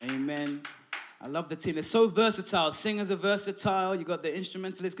Amen. I love the team. They're so versatile. Singers are versatile. You got the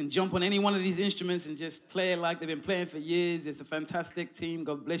instrumentalists can jump on any one of these instruments and just play it like they've been playing for years. It's a fantastic team.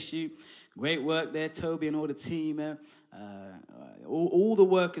 God bless you. Great work there, Toby and all the team. All the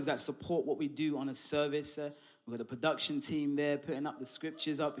workers that support what we do on a service. We've got the production team there putting up the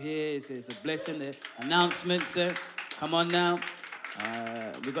scriptures up here. It's a blessing. The announcements. Come on now.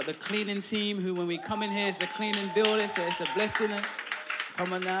 We've got the cleaning team who, when we come in here, it's a cleaning building, so it's a blessing.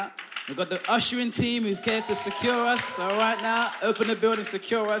 Come on now. We've got the ushering team who's here to secure us. All right now. Open the building,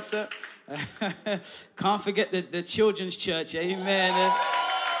 secure us. Can't forget the children's church. Amen.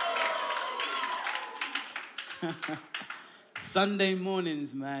 Sunday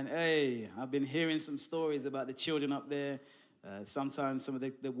mornings, man. Hey, I've been hearing some stories about the children up there. Sometimes some of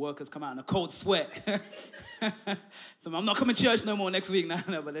the workers come out in a cold sweat. So I'm not coming to church no more next week.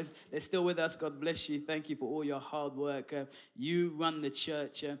 No, but they're still with us. God bless you. Thank you for all your hard work. You run the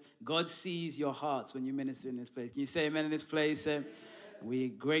church. God sees your hearts when you minister in this place. Can you say amen in this place? We're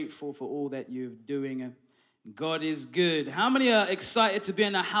grateful for all that you're doing. God is good. How many are excited to be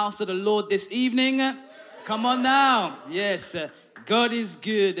in the house of the Lord this evening? Come on now. Yes, God is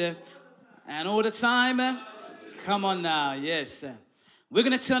good. And all the time. Come on now, yes. We're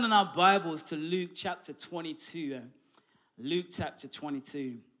going to turn on our Bibles to Luke chapter 22. Luke chapter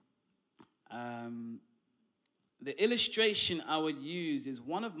 22. The illustration I would use is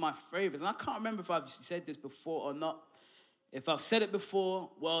one of my favorites. And I can't remember if I've said this before or not. If I've said it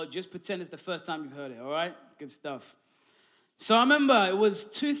before, well, just pretend it's the first time you've heard it, all right? Good stuff. So I remember it was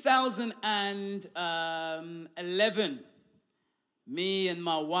 2011. Me and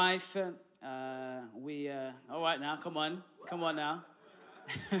my wife... all right now, come on now.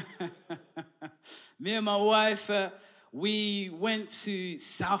 Me and my wife, we went to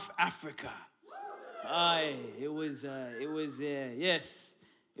South Africa. It was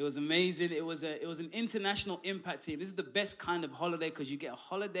amazing. It was an international impact team. This is the best kind of holiday because you get a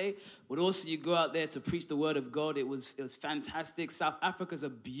holiday, but also you go out there to preach the word of God. It was fantastic. South Africa's a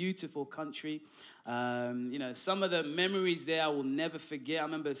beautiful country. Some of the memories there I will never forget. I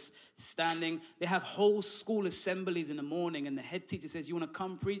remember standing. They have whole school assemblies in the morning, and the head teacher says, "You want to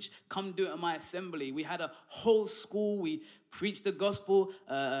come preach? Come do it at my assembly." We had a whole school. We preached the gospel.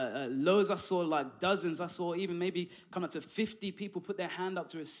 Loads. I saw like dozens. I saw even maybe come up to 50 people put their hand up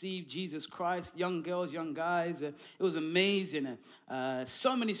to receive Jesus Christ. Young girls, young guys. It was amazing.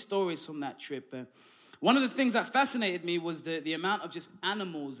 So many stories from that trip. One of the things that fascinated me was the amount of just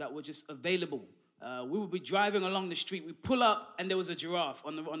animals that were just available. We would be driving along the street. We pull up, and there was a giraffe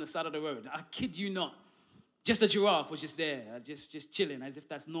on the side of the road. I kid you not. Just a giraffe was just there, just chilling, as if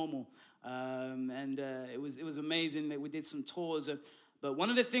that's normal. It was amazing that we did some tours. But one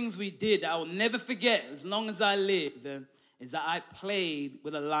of the things we did that I will never forget as long as I lived is that I played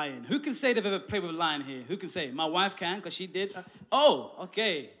with a lion. Who can say they've ever played with a lion here? Who can say? My wife can, because she did. Oh,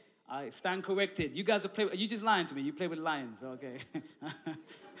 okay. I stand corrected. You guys are you just lying to me. You play with lions. Okay.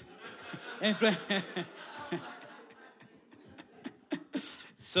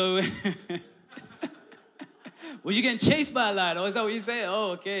 So, was you getting chased by a lion? Or is that what you say?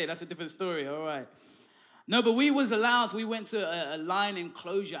 Oh, okay. That's a different story. All right. No, but we went to a lion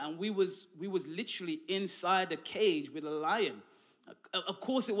enclosure, and we was literally inside a cage with a lion. Of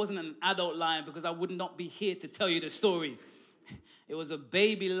course, it wasn't an adult lion because I would not be here to tell you the story. It was a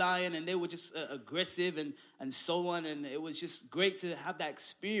baby lion, and they were just aggressive and so on, and it was just great to have that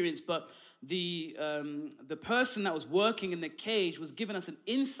experience. But the person that was working in the cage was giving us an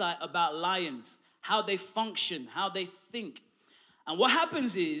insight about lions, how they function, how they think. And what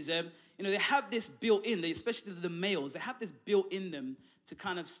happens is, they have this built in, especially the males, they have this built in them to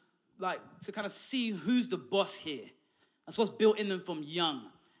kind of see who's the boss here. That's what's built in them from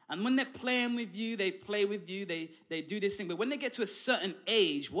young. And when they're playing with you, they play with you, they do this thing. But when they get to a certain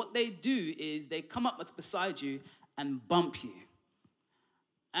age, what they do is they come up beside you and bump you.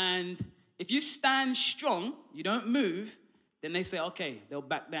 And if you stand strong, you don't move, then they say, okay, they'll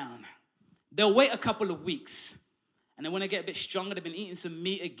back down. They'll wait a couple of weeks. And then when they get a bit stronger, they've been eating some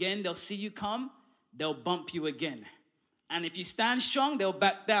meat again, they'll see you come, they'll bump you again. And if you stand strong, they'll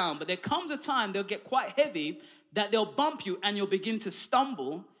back down. But there comes a time they'll get quite heavy that they'll bump you and you'll begin to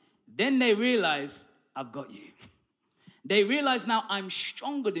stumble. Then they realize, I've got you. They realize now I'm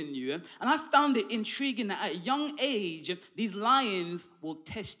stronger than you. And I found it intriguing that at a young age, these lions will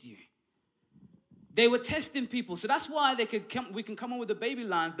test you. They were testing people. So that's why we can come on with the baby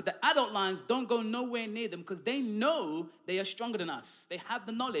lions, but the adult lions don't go nowhere near them because they know they are stronger than us. They have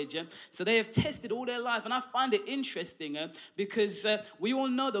the knowledge. So they have tested all their life. And I find it interesting because we all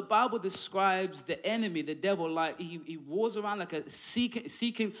know the Bible describes the enemy, the devil, like he roars around like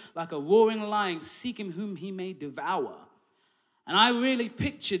seeking like a roaring lion, seeking whom he may devour. And I really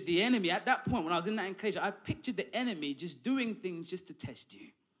pictured the enemy at that point when I was in that enclosure. I pictured the enemy just doing things just to test you.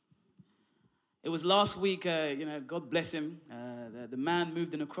 It was last week, God bless him. The man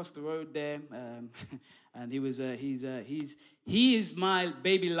moved in across the road there, and he is my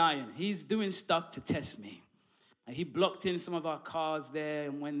baby lion. He's doing stuff to test me. And he blocked in some of our cars there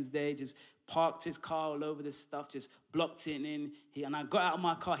on Wednesday, just parked his car all over this stuff, just blocked it in. And I got out of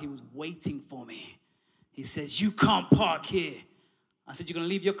my car. He was waiting for me. He says, "You can't park here." I said, "You're going to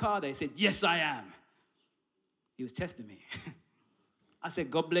leave your car there?" He said, "Yes, I am." He was testing me. I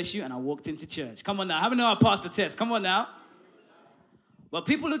said, "God bless you," and I walked into church. Come on now. How many know I passed the test? Come on now. Well,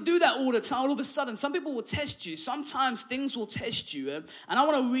 people who do that all the time, all of a sudden, some people will test you. Sometimes things will test you. And I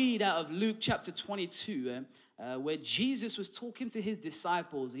want to read out of Luke chapter 22, where Jesus was talking to his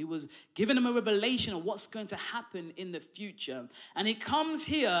disciples. He was giving them a revelation of what's going to happen in the future. And it comes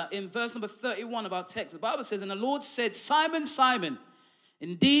here in verse number 31 of our text. The Bible says, "And the Lord said, 'Simon, Simon,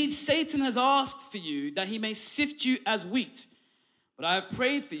 indeed Satan has asked for you that he may sift you as wheat. But I have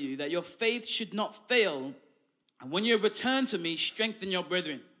prayed for you that your faith should not fail. And when you return to me, strengthen your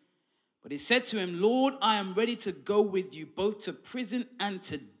brethren.' But he said to him, 'Lord, I am ready to go with you both to prison and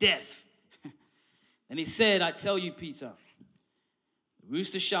to death.' Then he said, 'I tell you, Peter, the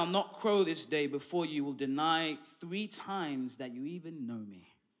rooster shall not crow this day before you will deny 3 times that you even know me.'"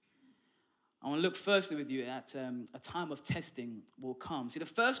 I want to look firstly with you at a time of testing will come. See, the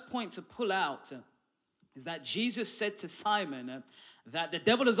first point to pull out is that Jesus said to Simon that the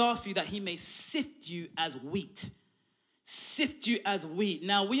devil has asked for you that he may sift you as wheat. Sift you as wheat.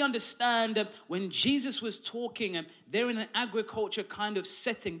 Now, we understand that when Jesus was talking, they're in an agriculture kind of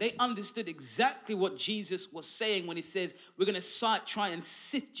setting. They understood exactly what Jesus was saying when he says, "We're going to try and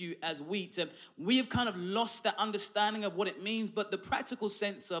sift you as wheat." We have kind of lost that understanding of what it means, but the practical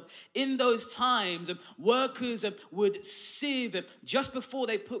sense of, in those times, workers would sieve just before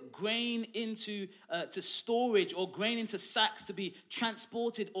they put grain into to storage or grain into sacks to be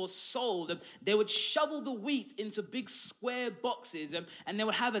transported or sold. They would shovel the wheat into big square boxes, and they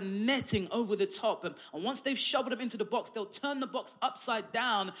would have a netting over the top. And once they've shoveled them into the box, they'll turn the box upside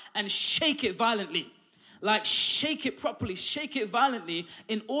down and shake it violently. Like, shake it properly, shake it violently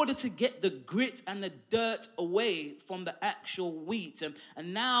in order to get the grit and the dirt away from the actual wheat.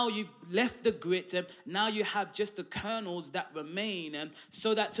 And now you've left the grit. Now you have just the kernels that remain.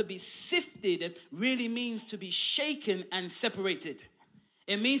 So that to be sifted really means to be shaken and separated.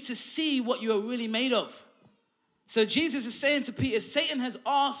 It means to see what you are really made of. So Jesus is saying to Peter, Satan has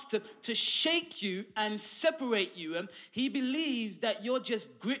asked to shake you and separate you. He believes that you're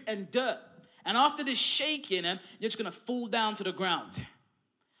just grit and dirt. And after this shaking, you're just going to fall down to the ground.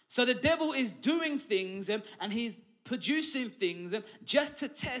 So the devil is doing things and he's producing things just to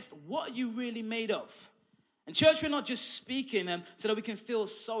test what you really made of. And church, we're not just speaking so that we can feel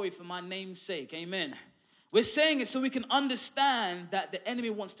sorry for my name's sake. Amen. We're saying it so we can understand that the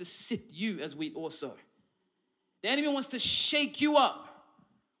enemy wants to sift you as wheat also. The enemy wants to shake you up.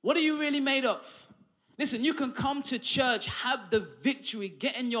 What are you really made of? Listen, you can come to church, have the victory,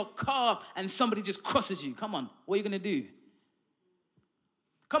 get in your car, and somebody just crosses you. Come on, what are you going to do?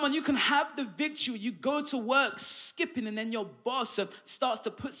 Come on, you can have the victory. You go to work skipping, and then your boss starts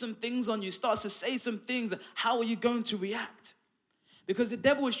to put some things on you, starts to say some things. How are you going to react? Because the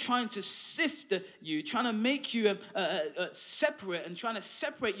devil is trying to sift you, trying to make you separate and trying to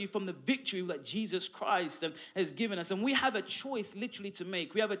separate you from the victory that Jesus Christ has given us. And we have a choice literally to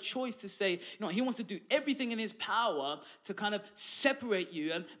make. We have a choice to say, he wants to do everything in his power to kind of separate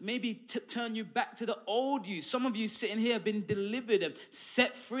you and maybe turn you back to the old you. Some of you sitting here have been delivered and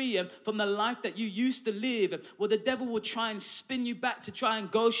set free from the life that you used to live. Well, the devil will try and spin you back to try and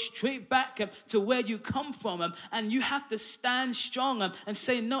go straight back to where you come from. And you have to stand strong and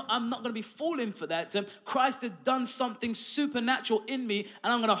say, no, I'm not going to be falling for that. Christ has done something supernatural in me,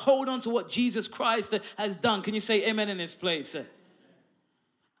 and I'm going to hold on to what Jesus Christ has done. Can you say amen in this place?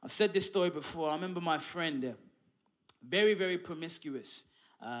 I've said this story before. I remember my friend, very, very promiscuous.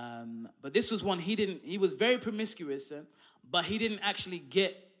 But this was one he was very promiscuous, but he didn't actually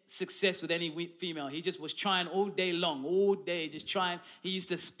get success with any female. He just was trying all day long, just trying. He used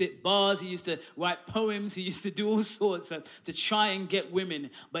to spit bars. He used to write poems. He used to do all sorts to try and get women.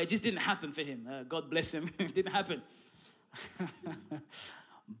 But it just didn't happen for him. God bless him. It didn't happen.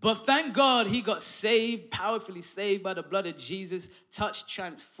 But thank God he got saved, powerfully saved by the blood of Jesus, touched,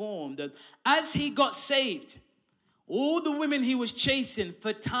 transformed. And as he got saved, all the women he was chasing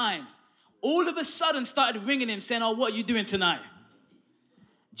for time, all of a sudden started ringing him saying, oh, what are you doing tonight?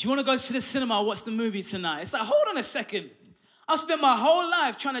 Do you want to go to the cinema or watch the movie tonight? It's like, hold on a second. I've spent my whole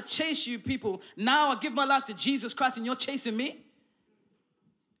life trying to chase you people. Now I give my life to Jesus Christ and you're chasing me?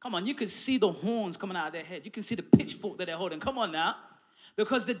 Come on, you can see the horns coming out of their head. You can see the pitchfork that they're holding. Come on now.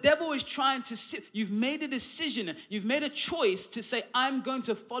 Because the devil is trying to sit. You've made a decision. You've made a choice to say, I'm going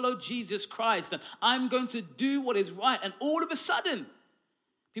to follow Jesus Christ. And I'm going to do what is right. And all of a sudden,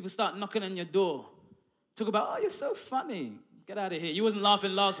 people start knocking on your door. Talk about, oh, you're so funny. Get out of here. You wasn't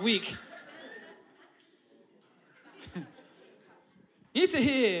laughing last week. You need to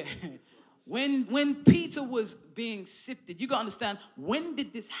hear. When Peter was being sifted, you got to understand, when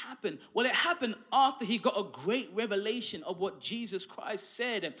did this happen? Well, it happened after he got a great revelation of what Jesus Christ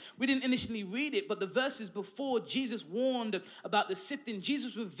said. We didn't initially read it, but the verses before Jesus warned about the sifting,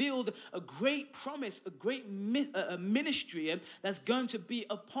 Jesus revealed a great promise, a great ministry that's going to be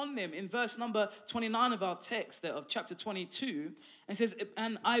upon them. In verse number 29 of our text of chapter 22, it says,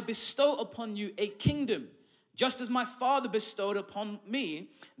 and I bestow upon you a kingdom, just as my Father bestowed upon me,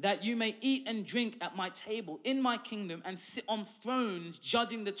 that you may eat and drink at my table in my kingdom and sit on thrones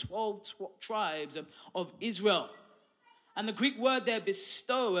judging the 12 tribes of Israel. And the Greek word there,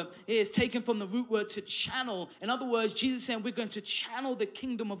 bestow, is taken from the root word to channel. In other words, Jesus is saying we're going to channel the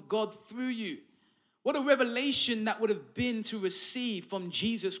kingdom of God through you. What a revelation that would have been to receive from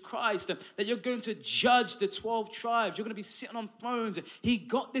Jesus Christ, that you're going to judge the 12 tribes. You're going to be sitting on thrones. He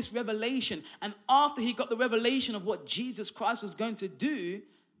got this revelation. And after he got the revelation of what Jesus Christ was going to do,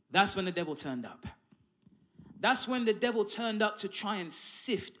 that's when the devil turned up. That's when the devil turned up to try and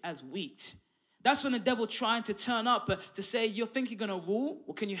sift as wheat. That's when the devil tried to turn up to say, you think you're going to rule?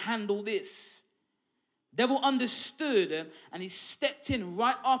 Or can you handle this? Devil understood and he stepped in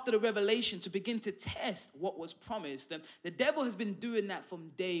right after the revelation to begin to test what was promised. And the devil has been doing that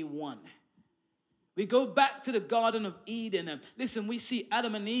from day one. We go back to the Garden of Eden. Listen, we see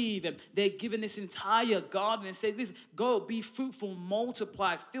Adam and Eve. They're given this entire garden and say, listen, go, be fruitful,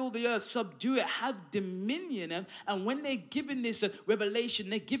 multiply, fill the earth, subdue it, have dominion. And when they're given this revelation,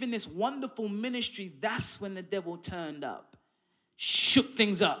 they're given this wonderful ministry, that's when the devil turned up, shook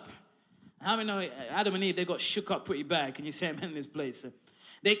things up. How many know Adam and Eve, they got shook up pretty bad? Can you say amen in this place?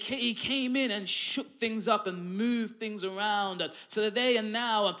 He came in and shook things up and moved things around so that they are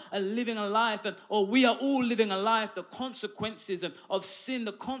now living a life, or we are all living a life, the consequences of sin,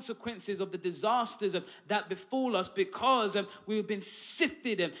 the consequences of the disasters that befall us because we've been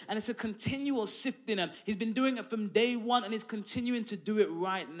sifted, and it's a continual sifting. He's been doing it from day one and he's continuing to do it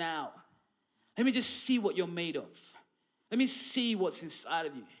right now. Let me just see what you're made of. Let me see what's inside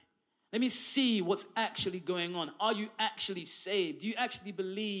of you. Let me see what's actually going on. Are you actually saved? Do you actually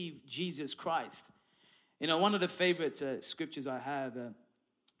believe Jesus Christ? You know, one of the favorite scriptures I have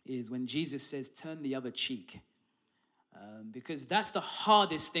is when Jesus says, turn the other cheek. Because that's the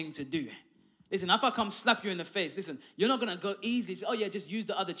hardest thing to do. Listen, if I come slap you in the face, listen, you're not going to go easily. Say, oh yeah, just use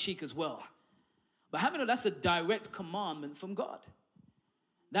the other cheek as well. But how many know that's a direct commandment from God?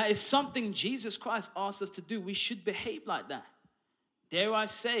 That is something Jesus Christ asks us to do. We should behave like that. Dare I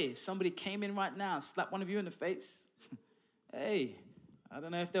say, if somebody came in right now and slapped one of you in the face, hey, I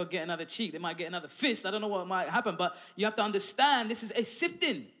don't know if they'll get another cheek. They might get another fist. I don't know what might happen. But you have to understand this is a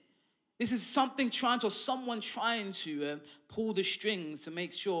sifting. This is someone trying to pull the strings to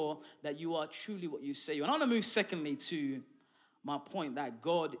make sure that you are truly what you say. And I want to move secondly to my point that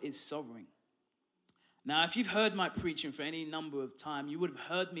God is sovereign. Now, if you've heard my preaching for any number of time, you would have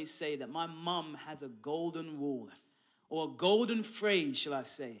heard me say that my mum has a golden rule. Or a golden phrase, shall I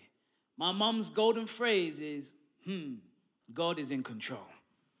say. My mom's golden phrase is, God is in control.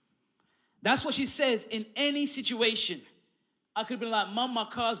 That's what she says in any situation. I could be like, Mom, my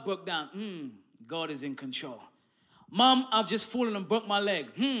car's broke down. God is in control. Mom, I've just fallen and broke my leg.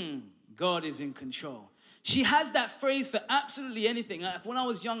 God is in control. She has that phrase for absolutely anything. When I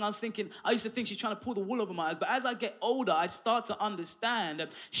was young, I used to think she's trying to pull the wool over my eyes. But as I get older, I start to understand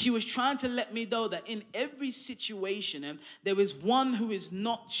she was trying to let me know that in every situation, there is one who is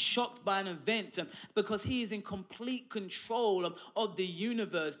not shocked by an event because he is in complete control of the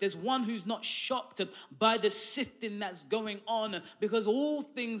universe. There's one who's not shocked by the sifting that's going on because all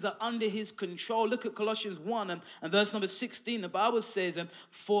things are under his control. Look at Colossians 1 and verse number 16. The Bible says,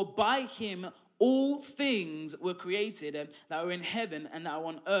 for by him all things were created that are in heaven and that are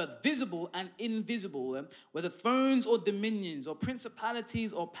on earth, visible and invisible, whether thrones or dominions or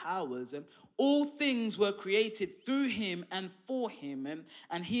principalities or powers. All things were created through him and for him,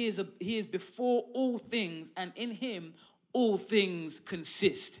 and he is before all things, and in him all things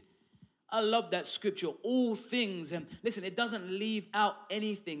consist. I love that scripture, all things. And listen, it doesn't leave out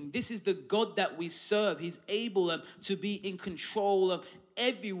anything. This is the God that we serve. He's able to be in control of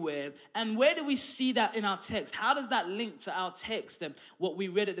everywhere. And where do we see that in our text? How does that link to our text and what we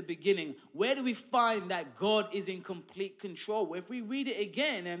read at the beginning? Where do we find that God is in complete control? Well, if we read it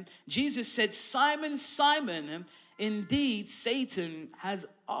again, Jesus said, Simon, Simon, indeed Satan has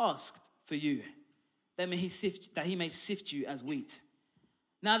asked for you, that he may sift you as wheat.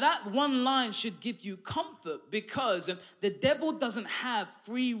 Now that one line should give you comfort, because the devil doesn't have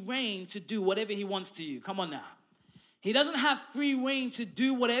free reign to do whatever he wants to you. Come on now. He doesn't have free reign to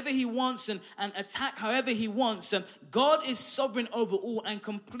do whatever he wants and attack however he wants. God is sovereign over all and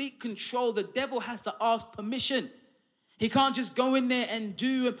complete control. The devil has to ask permission. He can't just go in there and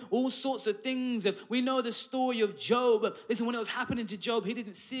do all sorts of things. We know the story of Job. Listen, when it was happening to Job, he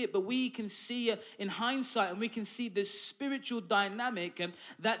didn't see it, but we can see in hindsight, and we can see the spiritual dynamic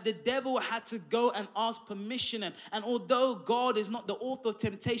that the devil had to go and ask permission. And although God is not the author of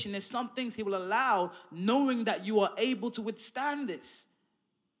temptation, there's some things he will allow, knowing that you are able to withstand this.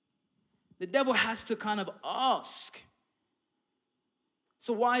 The devil has to kind of ask.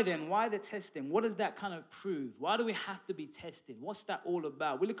 So why then? Why the testing? What does that kind of prove? Why do we have to be tested? What's that all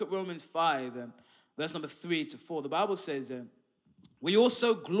about? We look at Romans 5, verse number 3 to 4. The Bible says, we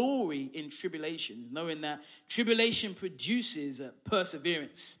also glory in tribulation, knowing that tribulation produces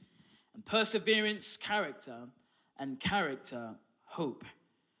perseverance. And perseverance, character. And character, hope.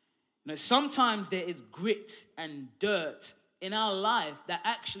 You know, sometimes there is grit and dirt in our life that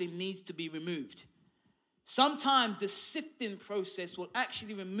actually needs to be removed. Sometimes the sifting process will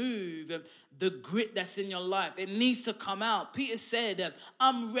actually remove the grit that's in your life. It needs to come out. Peter said,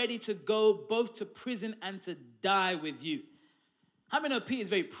 I'm ready to go both to prison and to die with you. How many know Peter is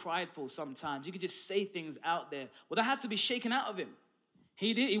very prideful sometimes? You could just say things out there. Well, that had to be shaken out of him.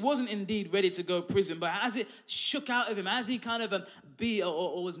 He wasn't indeed ready to go to prison, but as it shook out of him, as he kind of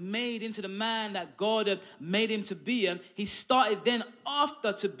was made into the man that God made him to be, he started then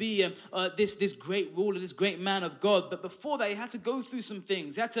after to be this great ruler, this great man of God. But before that, he had to go through some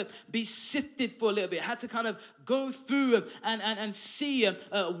things. He had to be sifted for a little bit. He had to kind of go through and see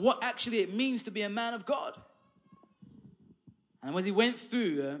what actually it means to be a man of God. And when he went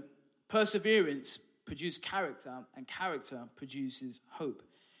through, perseverance produce character, and character produces hope.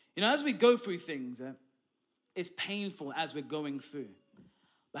 You know, as we go through things, it's painful as we're going through.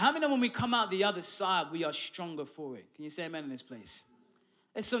 But how many know when we come out the other side, we are stronger for it? Can you say amen in this place?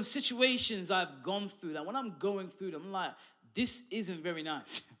 There's some situations I've gone through that when I'm going through them, I'm like, this isn't very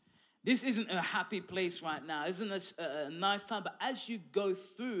nice. This isn't a happy place right now. This isn't a nice time. But as you go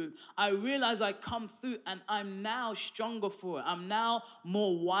through, I realize I come through and I'm now stronger for it. I'm now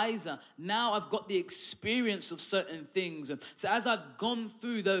more wiser. Now I've got the experience of certain things. So as I've gone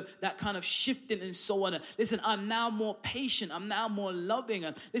through that kind of shifting and so on, listen, I'm now more patient. I'm now more loving.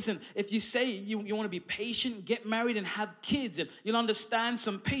 Listen, if you say you want to be patient, get married and have kids, you'll understand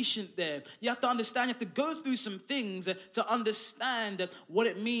some patience there. You have to understand, you have to go through some things to understand what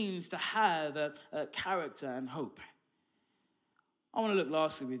it means to have a character and hope. I want to look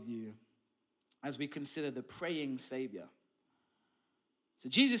lastly with you as we consider the praying Savior. So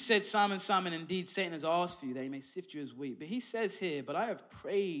Jesus said, Simon, Simon, indeed Satan has asked for you that he may sift you as wheat. But he says here, but I have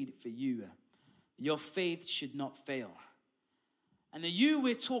prayed for you, your faith should not fail. And the you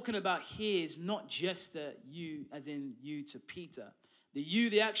we're talking about here is not just you, as in you to Peter. The you,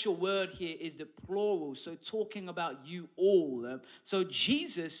 the actual word here is the plural, so talking about you all. So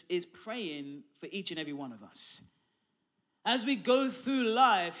Jesus is praying for each and every one of us. As we go through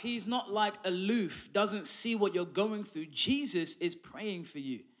life, he's not like aloof, doesn't see what you're going through. Jesus is praying for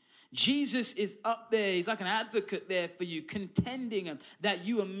you. Jesus is up there. He's like an advocate there for you, contending that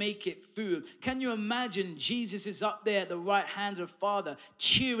you will make it through. Can you imagine Jesus is up there at the right hand of the Father,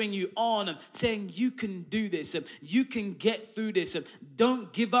 cheering you on, saying, you can do this. You can get through this.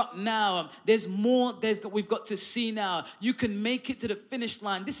 Don't give up now. There's more we've got to see now. You can make it to the finish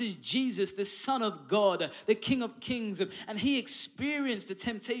line. This is Jesus, the Son of God, the King of Kings. And he experienced the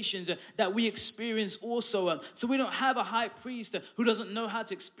temptations that we experience also. So we don't have a high priest who doesn't know how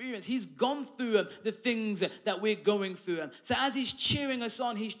to experience experienced. He's gone through the things that we're going through. So as he's cheering us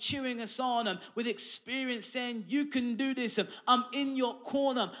on with experience, saying, you can do this. I'm in your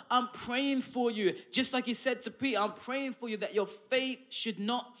corner. I'm praying for you. Just like he said to Peter, I'm praying for you that your faith should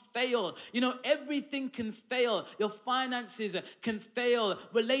not fail. You know, everything can fail. Your finances can fail.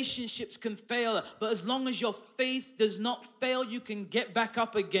 Relationships can fail. But as long as your faith does not fail, you can get back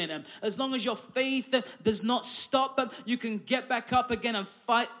up again. As long as your faith does not stop, you can get back up again and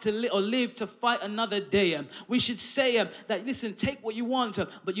fight to live to fight another day. We should say that, listen, take what you want,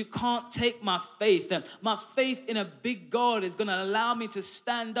 but you can't take my faith. My faith in a big God is going to allow me to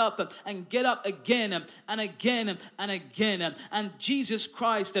stand up and get up again and again and again. And Jesus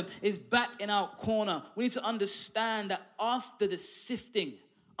Christ is back in our corner. We need to understand that after the sifting,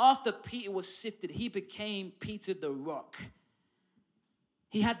 after Peter was sifted, he became Peter the Rock.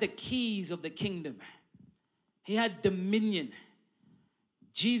 He had the keys of the kingdom. He had dominion.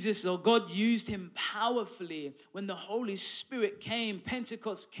 Jesus, or God, used him powerfully when the Holy Spirit came,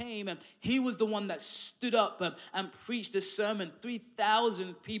 Pentecost came, and he was the one that stood up and preached a sermon.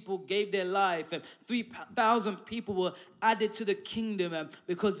 3,000 people gave their life, and 3,000 people were added to the kingdom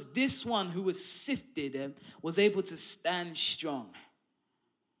because this one who was sifted was able to stand strong.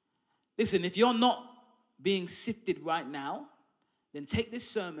 Listen, if you're not being sifted right now, then take this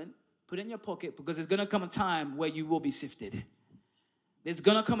sermon, put it in your pocket, because there's going to come a time where you will be sifted. There's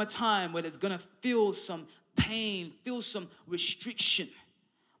going to come a time where there's going to feel some pain, feel some restriction.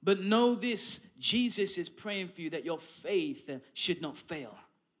 But know this, Jesus is praying for you that your faith should not fail.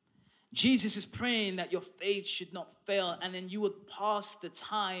 Jesus is praying that your faith should not fail, and then you would pass the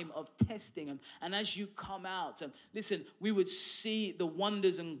time of testing. And as you come out, listen, we would see the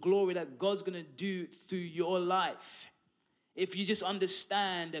wonders and glory that God's going to do through your life. If you just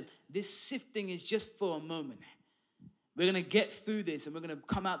understand that this sifting is just for a moment. We're going to get through this and we're going to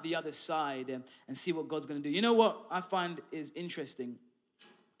come out the other side and see what God's going to do. You know what I find is interesting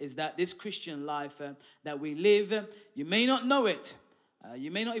is that this Christian life that we live, you may not know it,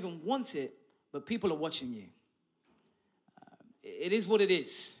 you may not even want it, but people are watching you. It is what it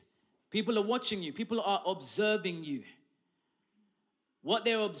is. People are watching you. People are observing you. What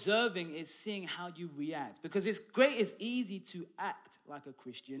they're observing is seeing how you react. Because it's easy to act like a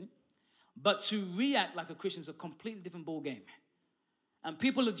Christian, but to react like a Christian is a completely different ball game. And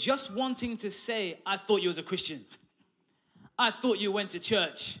people are just wanting to say, I thought you was a Christian. I thought you went to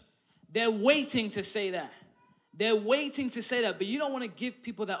church. They're waiting to say that. They're waiting to say that, but you don't want to give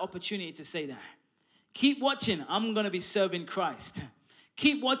people that opportunity to say that. Keep watching. I'm going to be serving Christ.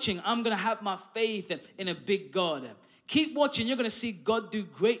 Keep watching. I'm going to have my faith in a big God. Keep watching. You're going to see God do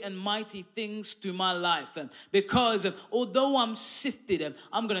great and mighty things through my life. Because although I'm sifted,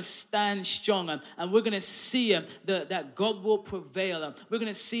 I'm going to stand strong. And we're going to see that God will prevail. We're going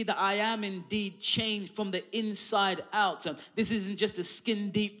to see that I am indeed changed from the inside out. This isn't just a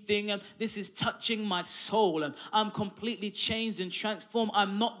skin deep thing. This is touching my soul. I'm completely changed and transformed.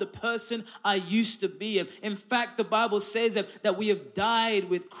 I'm not the person I used to be. In fact, the Bible says that we have died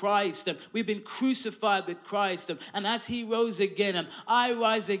with Christ. We've been crucified with Christ. And as he rose again, I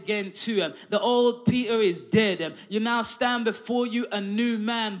rise again too. The old Peter is dead. You now stand before you a new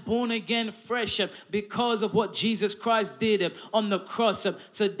man, born again, fresh, because of what Jesus Christ did on the cross.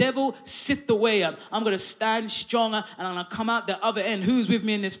 So devil, sift away. I'm going to stand stronger and I'm going to come out the other end. Who's with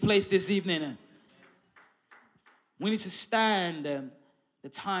me in this place this evening? We need to stand the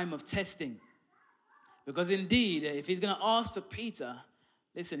time of testing. Because indeed, if he's going to ask for Peter,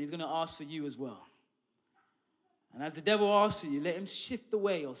 listen, he's going to ask for you as well. And as the devil asks you, let him shift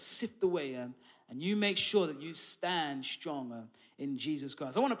away or sift away, and you make sure that you stand stronger in Jesus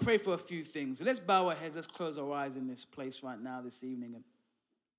Christ. I want to pray for a few things. Let's bow our heads. Let's close our eyes in this place right now this evening.